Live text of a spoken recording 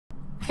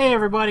Hey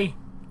everybody,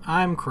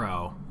 I'm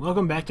Crow.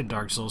 Welcome back to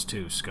Dark Souls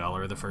 2,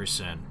 Scholar of the First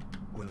Sin.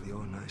 Well,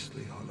 you're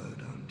nicely hollowed,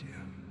 aren't you?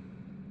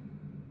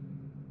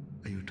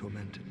 Are you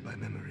tormented by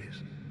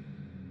memories?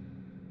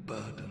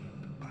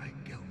 Burdened by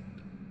guilt?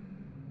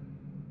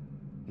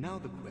 Now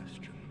the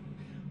question,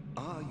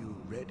 are you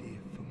ready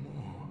for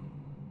more?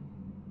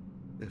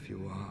 If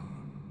you are,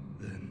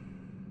 then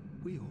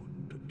we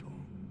ought to talk.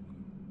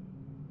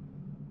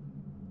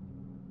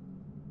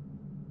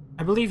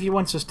 I believe he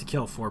wants us to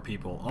kill 4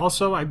 people.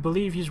 Also, I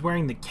believe he's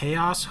wearing the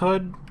Chaos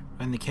hood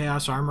and the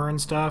Chaos armor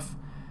and stuff.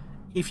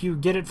 If you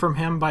get it from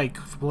him by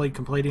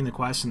completing the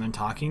quest and then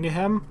talking to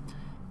him,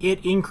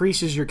 it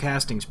increases your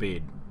casting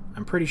speed.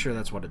 I'm pretty sure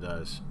that's what it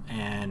does,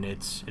 and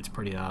it's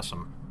pretty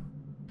awesome.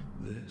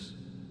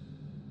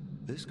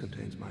 This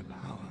contains my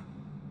power.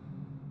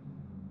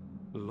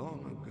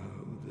 Long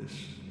ago, this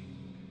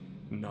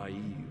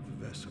naive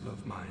vessel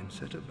of mine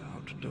set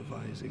about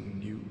devising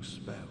new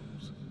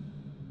spells.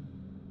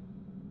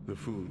 The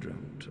fool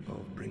dreamt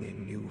of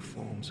bringing new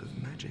forms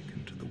of magic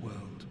into the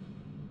world.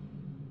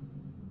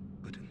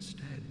 But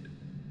instead,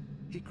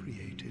 he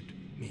created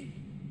me.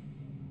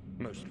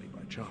 Mostly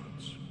by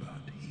chance,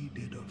 but he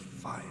did a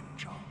fine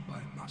job,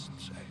 I must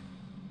say.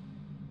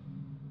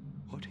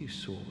 What he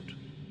sought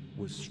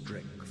was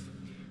strength,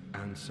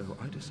 and so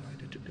I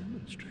decided to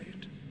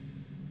demonstrate.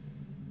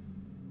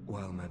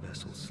 While my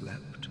vessel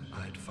slept,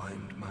 I'd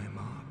find my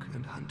mark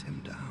and hunt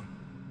him down.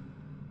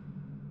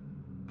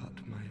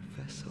 But my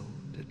vessel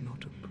did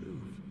not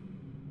approve,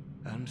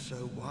 and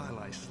so while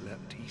I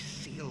slept, he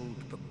sealed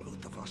the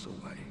both of us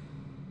away.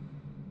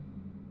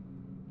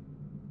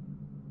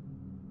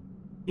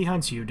 He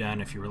hunts you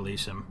down if you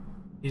release him.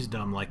 He's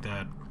dumb like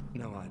that.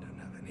 No, I don't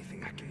have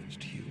anything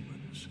against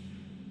humans.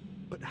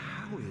 But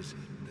how is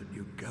it that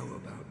you go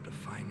about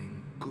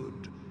defining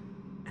good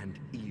and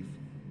evil?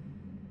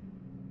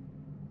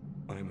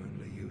 I'm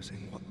only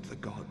using what the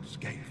gods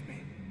gave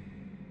me.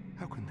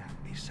 How can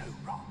that be so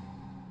wrong?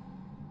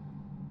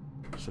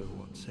 So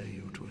what say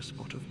you to a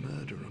spot of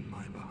murder on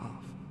my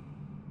behalf?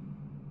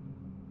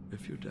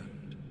 If you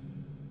don't,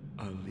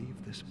 I'll leave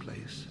this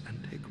place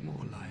and take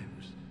more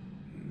lives.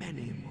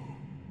 Many more.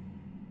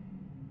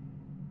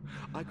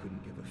 I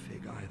couldn't give a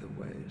fig either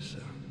way, so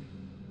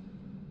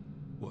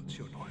what's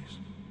your choice?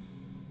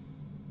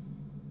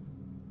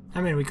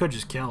 I mean, we could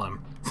just kill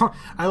him.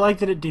 I like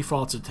that it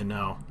defaults it to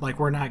no. Like,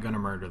 we're not going to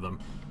murder them.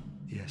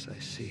 Yes, I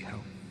see how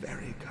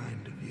very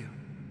kind of you.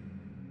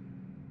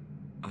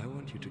 I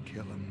want you to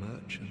kill a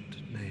merchant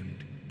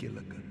named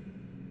Gilligan.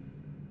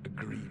 A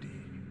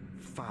greedy,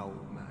 foul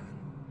man.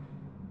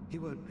 He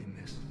won't be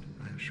missed,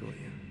 I assure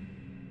you.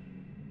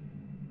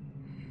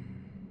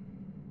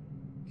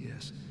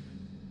 Yes,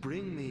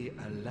 bring me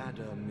a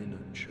ladder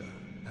miniature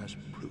as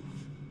proof.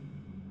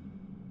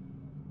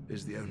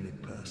 Is the only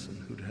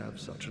person who'd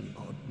have such an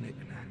odd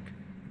knick-knack.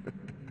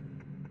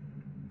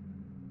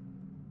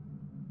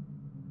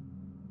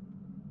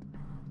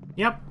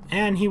 Yep,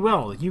 and he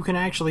will. You can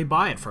actually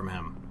buy it from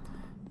him.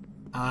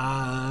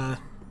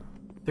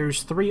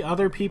 There's 3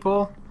 other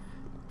people.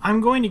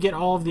 I'm going to get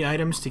all of the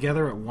items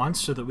together at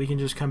once so that we can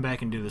just come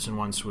back and do this in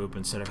one swoop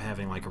instead of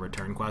having like a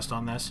return quest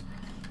on this.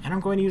 And I'm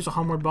going to use a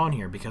Homeward Bone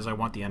here because I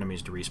want the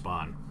enemies to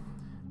respawn.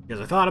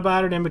 Because I thought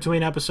about it in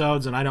between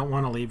episodes and I don't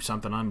want to leave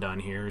something undone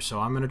here, so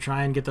I'm going to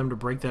try and get them to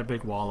break that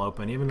big wall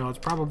open, even though it's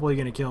probably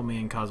going to kill me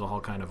and cause a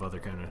whole kind of other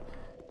kind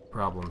of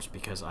problems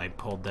because I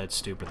pulled that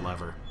stupid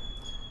lever.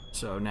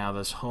 So now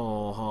this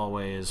whole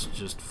hallway is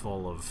just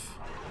full of...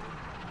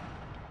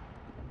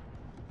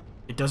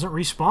 It doesn't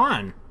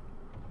respawn!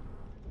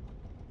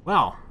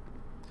 Well,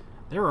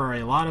 there are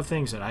a lot of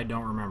things that I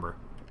don't remember.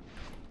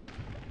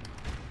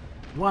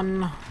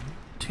 1,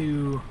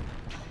 2,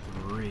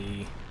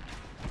 3,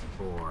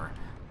 4.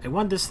 I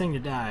want this thing to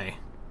die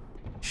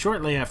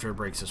shortly after it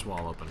breaks this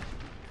wall open.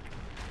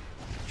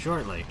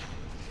 Shortly.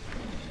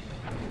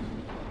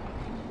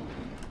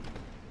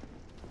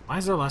 Why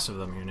is there less of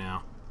them here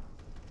now?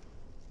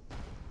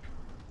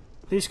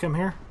 Please come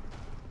here.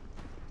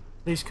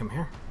 Please come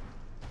here.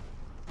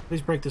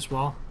 Please break this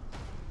wall.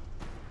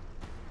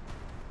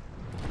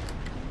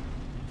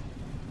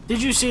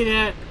 Did you see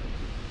that?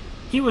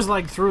 He was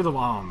like through the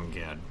wall. Oh my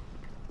god.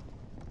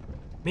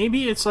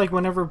 Maybe it's like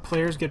whenever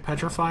players get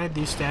petrified,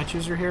 these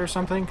statues are here or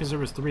something, because there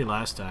was 3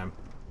 last time.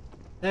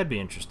 That'd be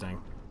interesting.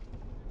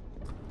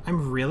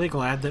 I'm really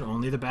glad that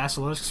only the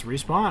basilisks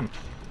respawn.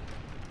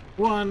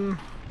 1,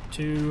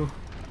 2,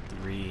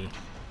 3,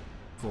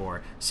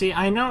 4. See,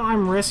 I know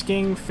I'm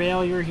risking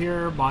failure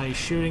here by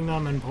shooting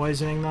them and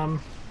poisoning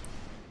them,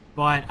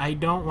 but I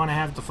don't want to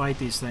have to fight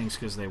these things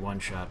because they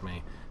one-shot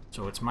me.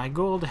 So it's my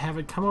goal to have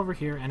it come over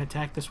here and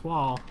attack this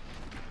wall.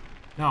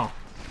 No,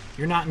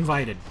 you're not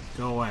invited.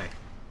 Go away.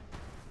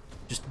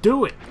 Just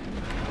do it!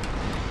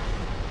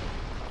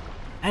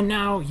 And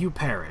now you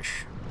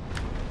perish.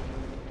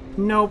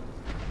 Nope.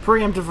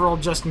 Preemptive roll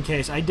just in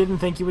case. I didn't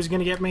think he was going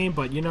to get me,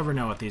 but you never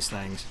know with these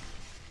things.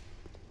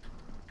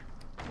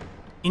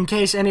 In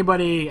case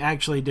anybody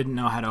actually didn't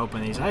know how to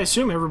open these, I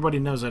assume everybody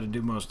knows how to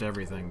do most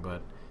everything,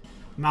 but...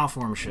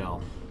 Malform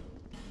shell.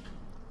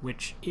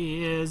 which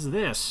is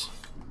this.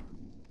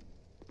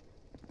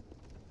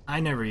 I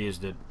never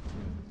used it.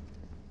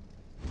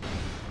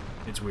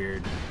 It's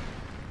weird.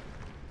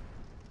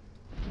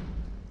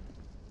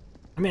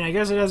 I mean, I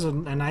guess it has a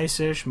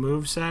nice-ish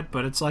moveset,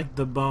 but it's like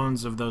the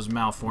bones of those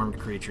malformed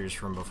creatures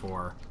from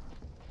before.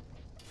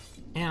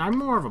 And I'm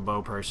more of a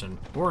bow person,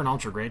 or an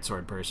ultra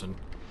greatsword person.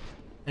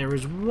 There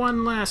is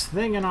one last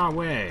thing in our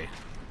way.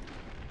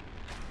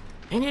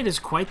 And it is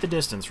quite the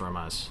distance from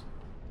us.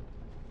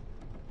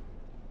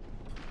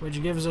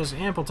 Which gives us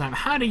ample time.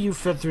 How do you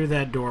fit through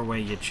that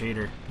doorway, you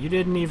cheater? You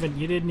didn't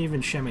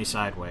even shimmy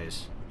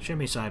sideways.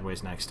 Shimmy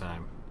sideways next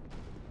time.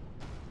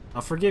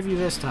 I'll forgive you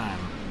this time.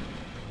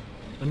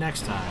 The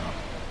next time,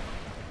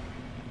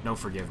 no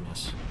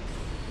forgiveness.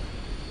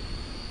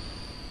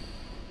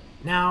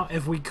 Now,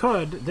 if we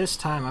could, this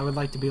time I would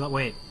like to be like...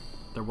 Wait,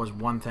 there was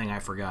one thing I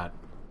forgot.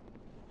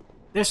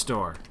 This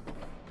door.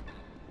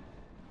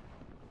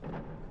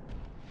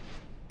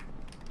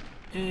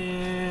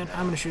 And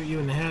I'm going to shoot you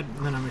in the head,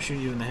 and then I'm going to shoot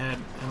you in the head,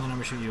 and then I'm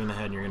going to shoot you in the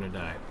head, and you're going to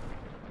die.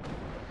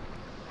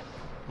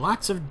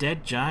 Lots of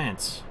dead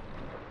giants.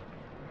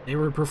 They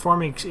were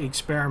performing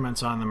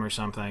experiments on them or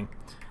something.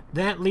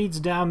 That leads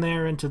down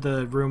there into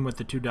the room with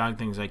the two dog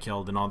things I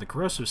killed and all the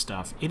corrosive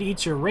stuff. It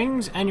eats your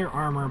rings and your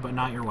armor, but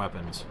not your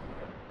weapons.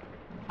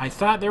 I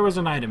thought there was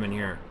an item in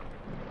here.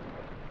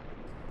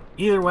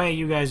 Either way,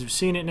 you guys have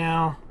seen it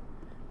now.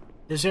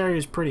 This area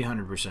is pretty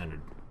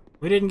 100%ed.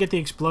 We didn't get the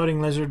exploding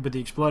lizard, but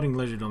the exploding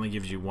lizard only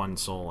gives you one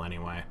soul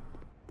anyway.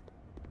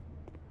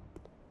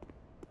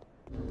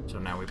 So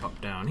now we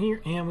pop down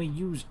here and we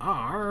use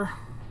our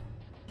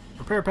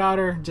repair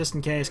powder just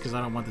in case, because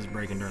I don't want this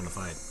breaking during the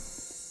fight.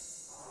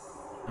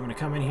 I'm gonna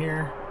come in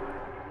here,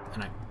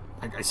 and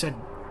I said,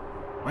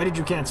 why did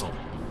you cancel?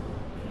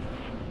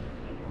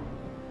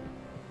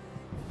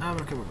 I'm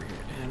gonna come over here,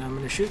 and I'm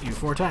gonna shoot you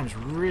 4 times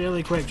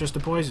really quick just to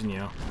poison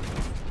you.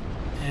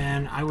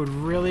 And I would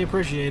really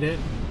appreciate it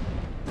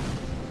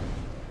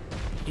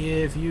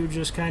if you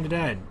just kinda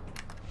died.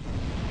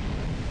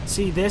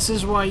 See, this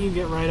is why you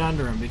get right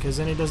under him, because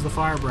then he does the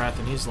fire breath,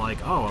 and he's like,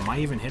 oh, am I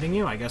even hitting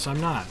you? I guess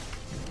I'm not.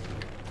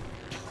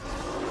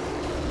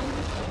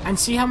 And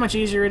see how much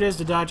easier it is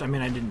to dodge? I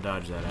mean, I didn't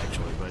dodge that,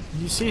 actually, but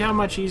you see how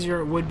much easier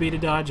it would be to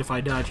dodge if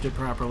I dodged it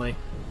properly?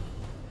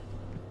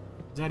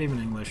 Is that even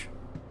English?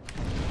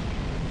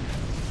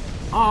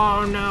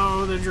 Oh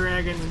no, the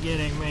dragon's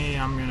getting me.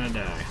 I'm gonna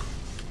die.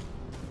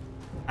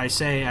 I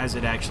say as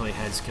it actually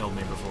has killed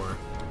me before.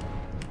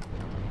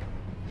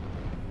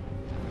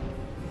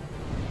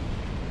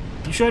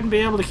 You shouldn't be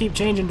able to keep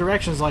changing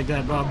directions like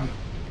that, bub.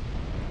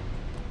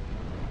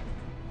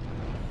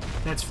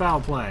 That's foul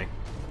play.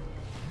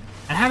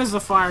 And how does the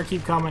fire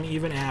keep coming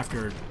even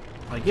after?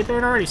 Like, it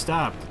had already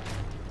stopped.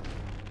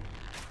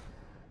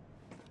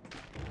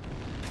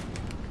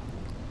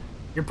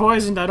 You're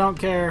poisoned, I don't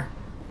care.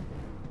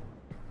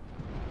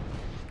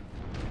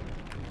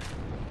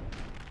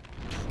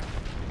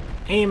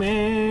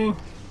 Aiming!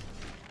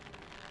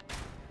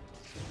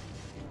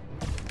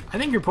 I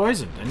think you're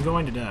poisoned and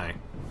going to die.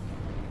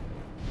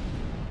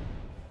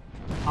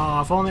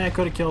 Oh, if only I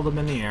could have killed him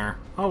in the air.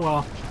 Oh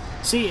well.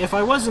 See, if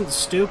I wasn't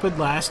stupid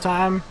last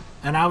time,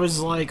 and I was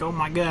like, oh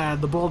my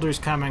god, the boulder's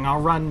coming, I'll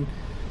run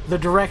the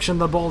direction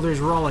the boulder's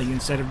rolling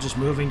instead of just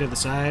moving to the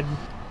side,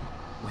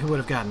 we would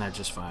have gotten that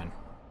just fine.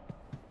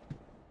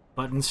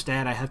 But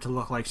instead, I have to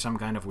look like some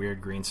kind of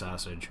weird green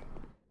sausage.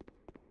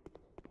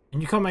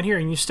 And you come out here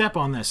and you step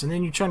on this, and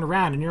then you turn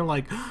around and you're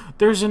like,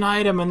 there's an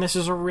item and this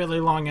is a really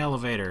long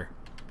elevator.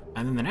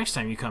 And then the next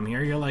time you come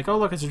here, you're like, oh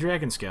look, it's a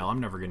dragon scale, I'm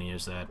never gonna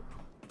use that.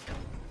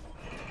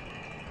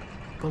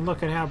 But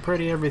look at how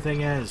pretty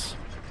everything is.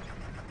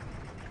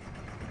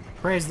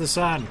 Praise the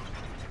sun.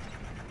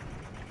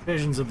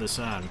 Visions of the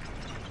sun.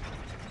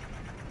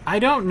 I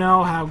don't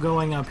know how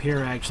going up here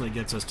actually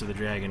gets us to the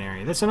dragon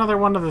area. That's another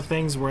one of the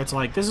things where it's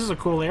like, this is a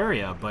cool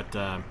area, but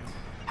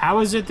how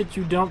is it that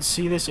you don't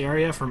see this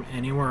area from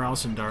anywhere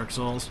else in Dark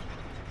Souls?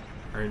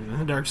 Or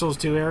the Dark Souls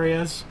 2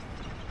 areas?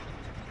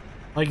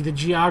 Like, the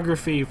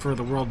geography for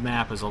the world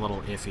map is a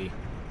little iffy.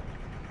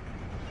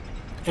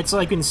 It's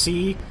like you can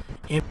see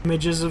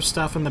images of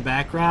stuff in the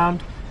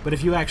background, but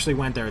if you actually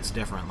went there, it's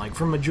different. Like,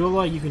 from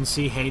Majula, you can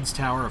see Hade's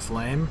Tower of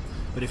Flame,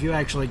 but if you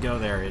actually go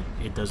there,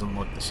 it doesn't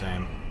look the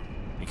same.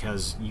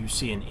 Because you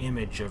see an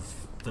image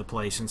of the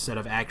place instead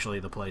of actually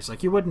the place,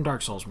 like you would in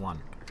Dark Souls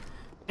 1.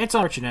 It's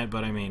unfortunate,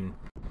 but I mean,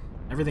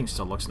 everything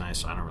still looks nice,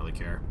 so I don't really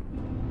care.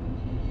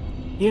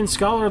 In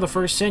Scholar of the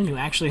First Sin, you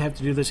actually have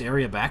to do this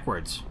area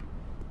backwards.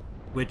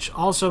 Which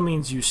also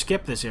means you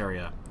skip this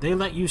area. They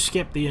let you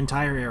skip the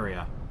entire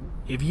area.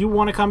 If you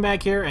want to come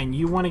back here and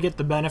you want to get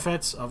the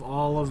benefits of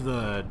all of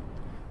the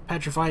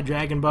petrified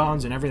dragon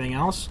bones and everything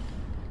else,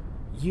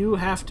 you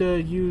have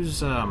to use,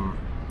 Fragrant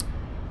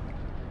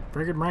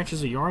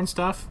Branches of Yorn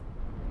stuff?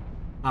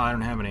 Oh, I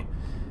don't have any.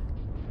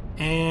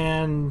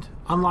 And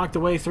unlock the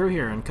way through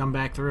here and come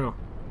back through.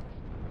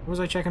 What was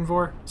I checking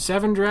for?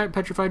 7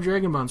 petrified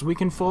dragon bones. We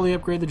can fully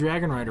upgrade the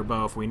Dragon Rider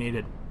bow if we need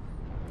it.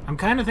 I'm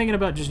kind of thinking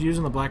about just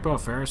using the Black Bow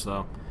of Ferris,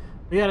 though.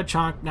 We got a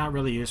chunk, not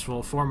really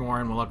useful. 4 more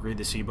and we'll upgrade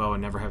the Seabow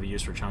and never have a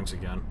use for chunks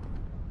again.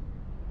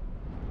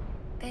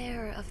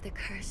 Bearer of the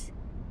curse.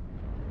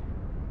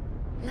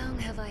 Long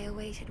have I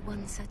awaited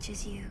one such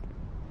as you.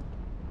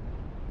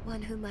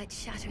 One who might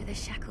shatter the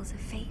shackles of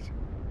fate.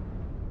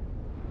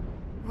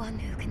 One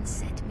who can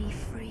set me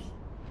free.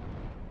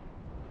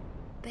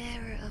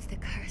 Bearer of the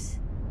curse.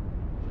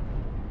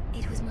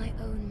 It was my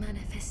own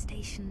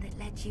manifestation that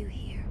led you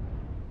here.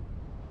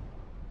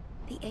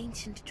 The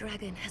ancient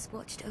dragon has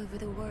watched over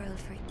the world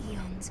for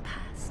eons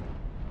past.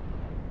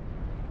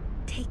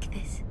 Take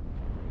this.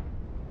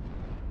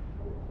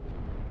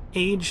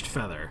 Aged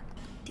feather.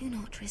 Do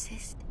not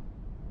resist.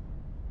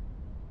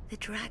 The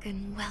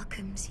dragon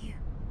welcomes you.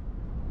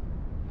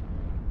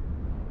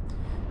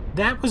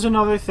 That was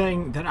another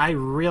thing that I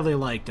really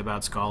liked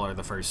about Scholar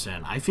the First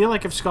Sin. I feel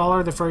like if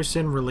Scholar the First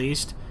Sin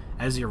released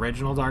as the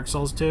original Dark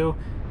Souls 2,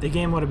 the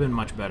game would have been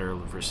much better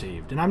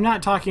received. And I'm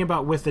not talking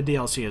about with the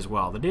DLC as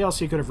well. The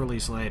DLC could have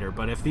released later,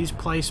 but if these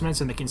placements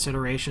and the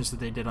considerations that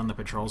they did on the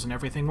patrols and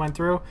everything went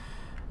through,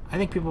 I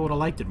think people would have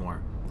liked it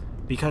more.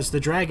 Because the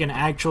dragon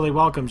actually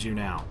welcomes you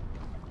now.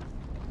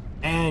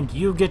 And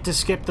you get to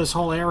skip this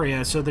whole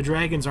area so the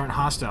dragons aren't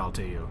hostile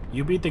to you.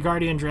 You beat the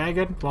Guardian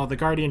Dragon? Well, the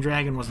Guardian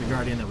Dragon was the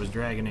Guardian that was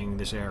dragoning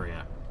this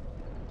area.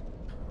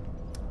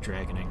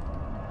 Dragoning.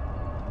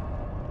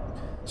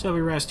 So we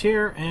rest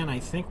here, and I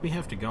think we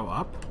have to go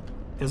up.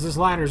 Because this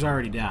ladder's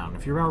already down.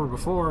 If you remember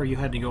before, you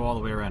had to go all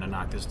the way around and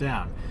knock this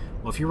down.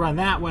 Well, if you run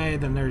that way,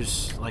 then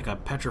there's like a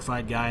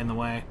petrified guy in the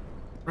way.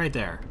 Right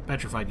there.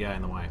 Petrified guy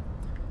in the way.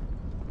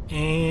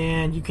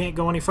 And you can't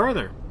go any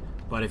further.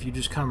 But if you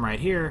just come right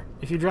here,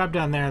 if you drop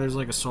down there, there's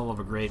like a soul of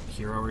a great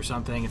hero or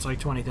something. It's like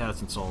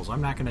 20,000 souls.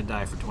 I'm not going to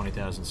die for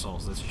 20,000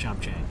 souls. That's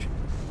chump change.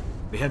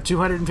 We have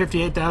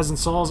 258,000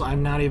 souls.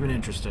 I'm not even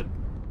interested.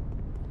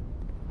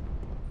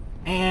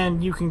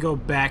 And you can go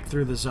back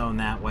through the zone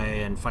that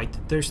way and fight.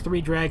 There's 3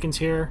 dragons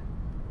here.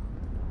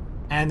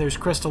 And there's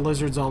crystal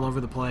lizards all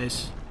over the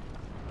place.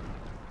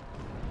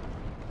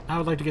 I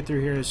would like to get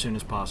through here as soon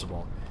as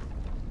possible.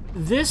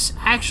 This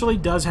actually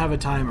does have a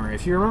timer.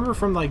 If you remember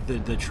from like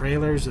the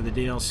trailers of the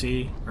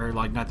DLC, or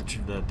like not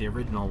the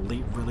original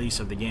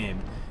release of the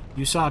game,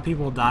 you saw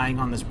people dying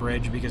on this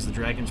bridge because the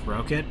dragons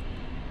broke it.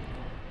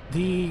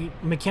 The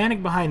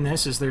mechanic behind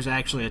this is there's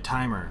actually a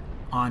timer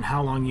on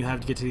how long you have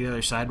to get to the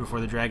other side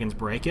before the dragons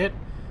break it.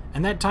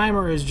 And that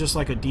timer is just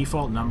like a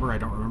default number, I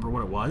don't remember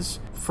what it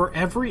was. For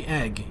every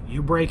egg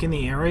you break in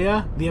the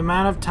area, the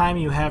amount of time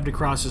you have to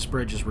cross this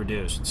bridge is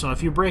reduced. So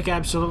if you break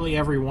absolutely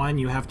every one,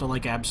 you have to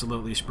like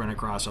absolutely sprint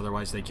across,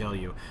 otherwise they kill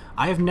you.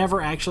 I have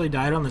never actually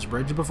died on this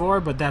bridge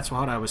before, but that's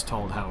what I was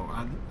told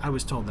I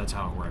was told that's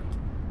how it worked.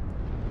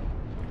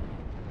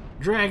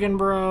 Dragon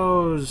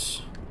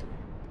Bros!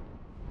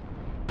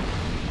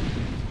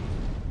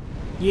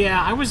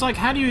 Yeah, I was like,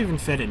 how do you even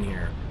fit in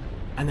here?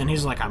 And then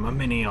he's like, I'm a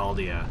mini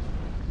Aldia.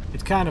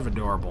 It's kind of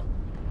adorable.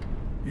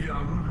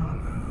 Young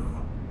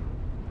Hollow,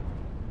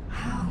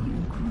 how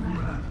you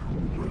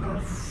grapple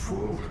without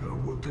falter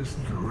with this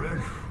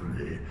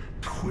dreadfully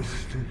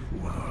twisted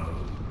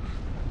world.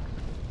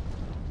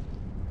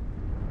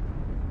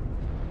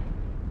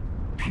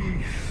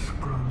 Peace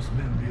grants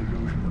men the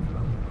illusion of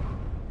love.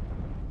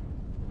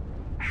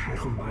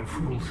 Shackled by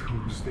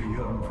falsehoods, they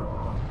yearn for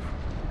love,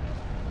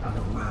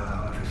 unaware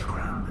of its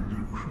grand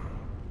illusion.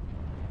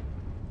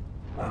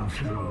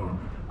 Until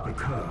the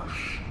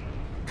curse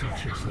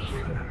touches the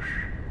flesh.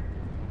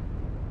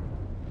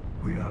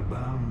 We are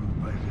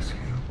bound by this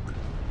yoke.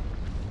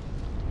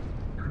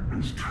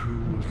 As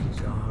true as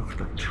the dark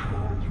that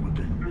turns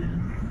within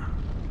men.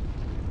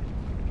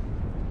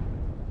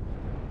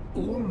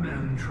 All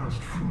men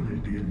trust fully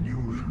the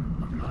illusion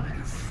of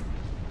life.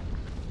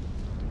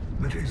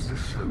 But is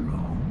this so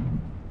wrong?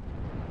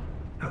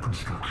 A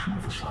construction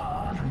of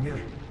facade, and yet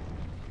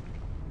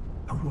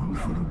a world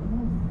full of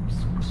wounds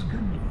and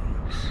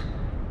scandals.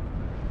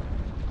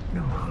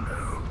 Young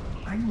Hollow,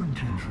 are you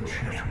intent on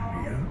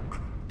shattering the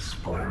yoke,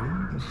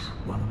 spoiling this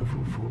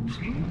wonderful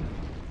falsehood?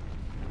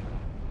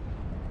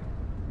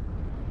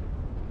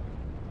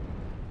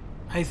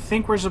 I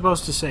think we're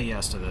supposed to say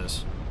yes to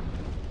this.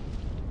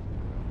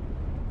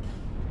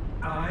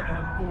 I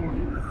am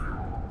Olya.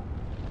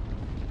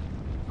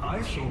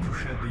 I sought to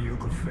shed the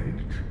yoke of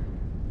fate,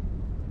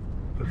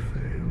 but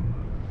failed.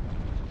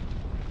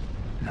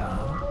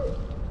 Now,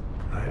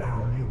 I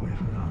only await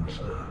an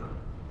answer.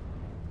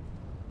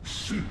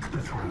 Seek the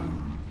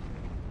throne.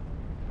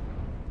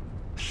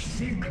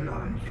 Seek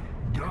light,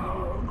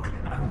 dark,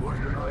 and what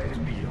lies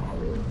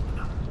beyond.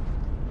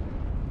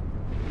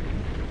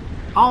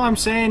 All I'm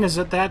saying is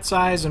at that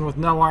size and with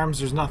no arms,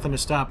 there's nothing to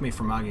stop me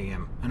from mugging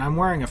him. And I'm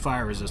wearing a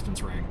fire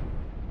resistance ring.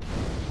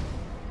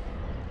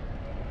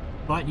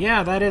 But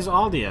yeah, that is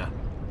Aldia.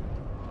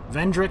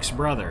 Vendrick's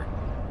brother.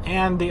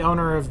 And the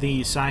owner of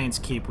the science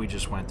keep we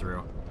just went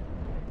through.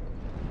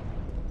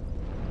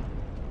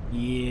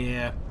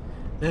 Yeah.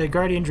 The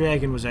Guardian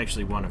Dragon was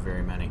actually one of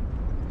very many.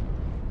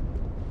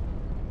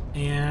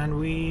 And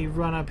we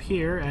run up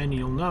here, and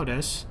you'll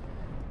notice...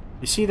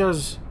 You see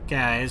those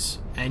guys,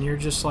 and you're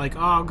just like,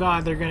 oh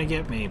god, they're gonna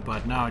get me,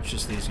 but no, it's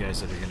just these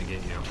guys that are gonna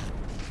get you.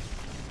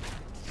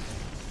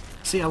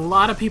 See, a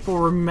lot of people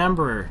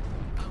remember,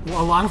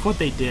 well, a lot of what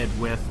they did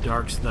with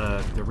Dark's,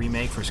 the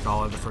remake for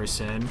Scholar of the First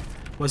Sin,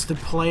 was to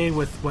play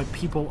with what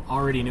people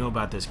already knew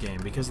about this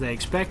game, because they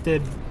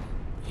expected,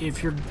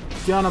 if you're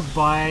gonna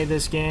buy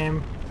this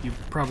game, you've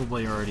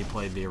probably already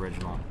played the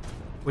original.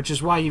 Which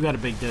is why you got a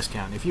big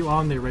discount. If you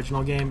own the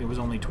original game, it was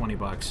only 20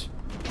 bucks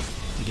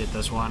to get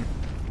this one.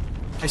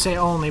 I say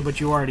only, but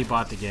you already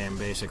bought the game,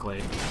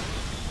 basically.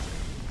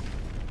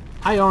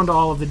 I owned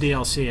all of the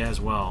DLC as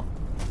well.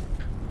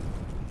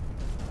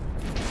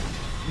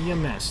 You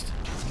missed.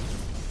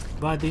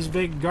 But these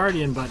big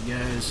Guardian butt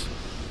guys,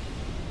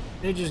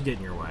 they just get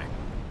in your way.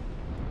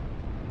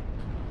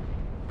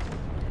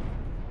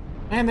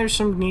 And there's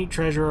some neat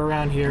treasure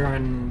around here,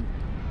 and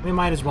we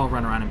might as well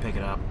run around and pick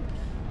it up.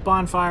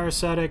 Bonfire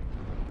ascetic,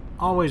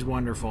 always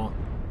wonderful.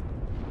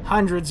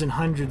 Hundreds and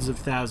hundreds of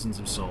thousands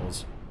of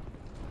souls.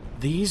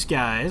 These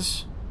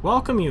guys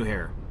welcome you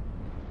here.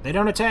 They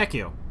don't attack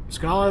you.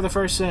 Scholar of the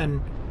First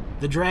Sin,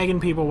 the dragon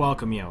people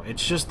welcome you.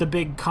 It's just the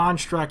big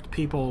construct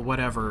people,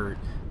 whatever,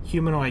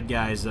 humanoid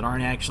guys that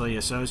aren't actually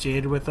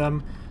associated with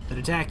them that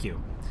attack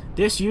you.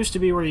 This used to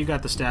be where you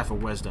got the Staff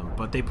of Wisdom,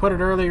 but they put it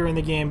earlier in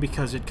the game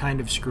because it kind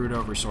of screwed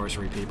over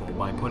sorcery people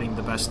by putting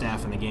the best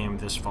staff in the game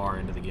this far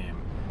into the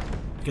game.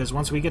 Because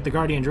once we get the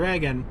Guardian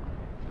Dragon,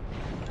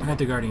 not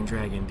the Guardian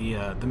Dragon,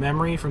 the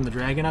memory from the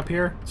dragon up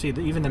here, see,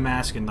 even the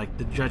mask and like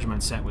the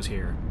Judgment set was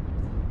here.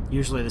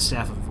 Usually the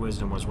Staff of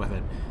Wisdom was with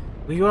it.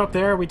 We go up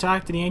there, we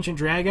talk to the Ancient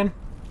Dragon.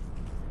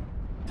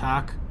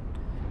 Talk.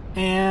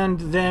 And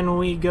then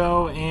we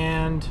go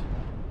and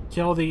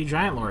kill the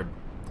Giant Lord.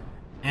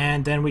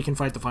 And then we can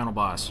fight the final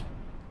boss.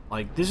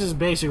 Like, this is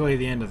basically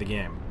the end of the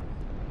game.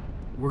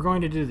 We're going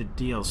to do the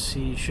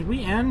DLC. Should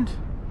we end?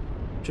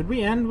 Should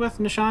we end with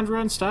Nishandra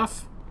and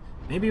stuff?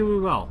 Maybe we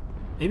will.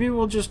 Maybe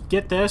we'll just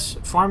get this,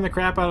 farm the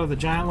crap out of the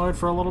Giant Lord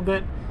for a little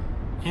bit,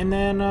 and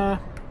then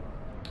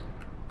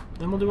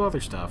we'll do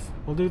other stuff.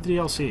 We'll do the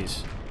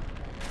DLCs.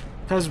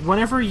 Because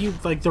whenever you,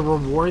 like, the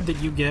reward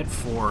that you get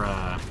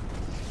for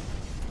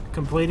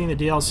completing the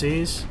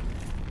DLCs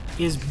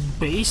is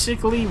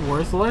basically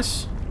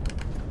worthless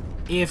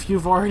if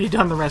you've already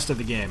done the rest of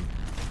the game.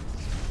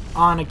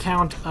 On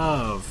account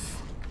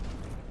of,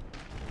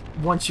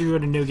 once you go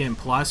to New Game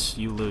Plus,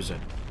 you lose it.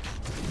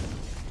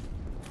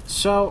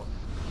 So,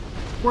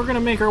 we're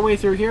gonna make our way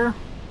through here,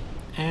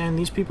 and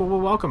these people will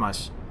welcome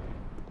us.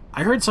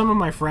 I heard some of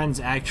my friends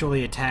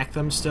actually attack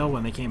them still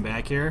when they came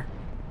back here.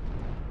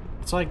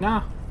 It's like,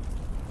 nah.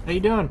 How you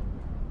doing?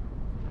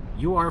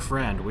 You are a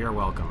friend. We are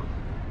welcome.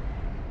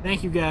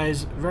 Thank you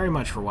guys very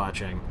much for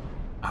watching.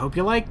 I hope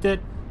you liked it.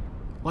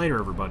 Later,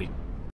 everybody.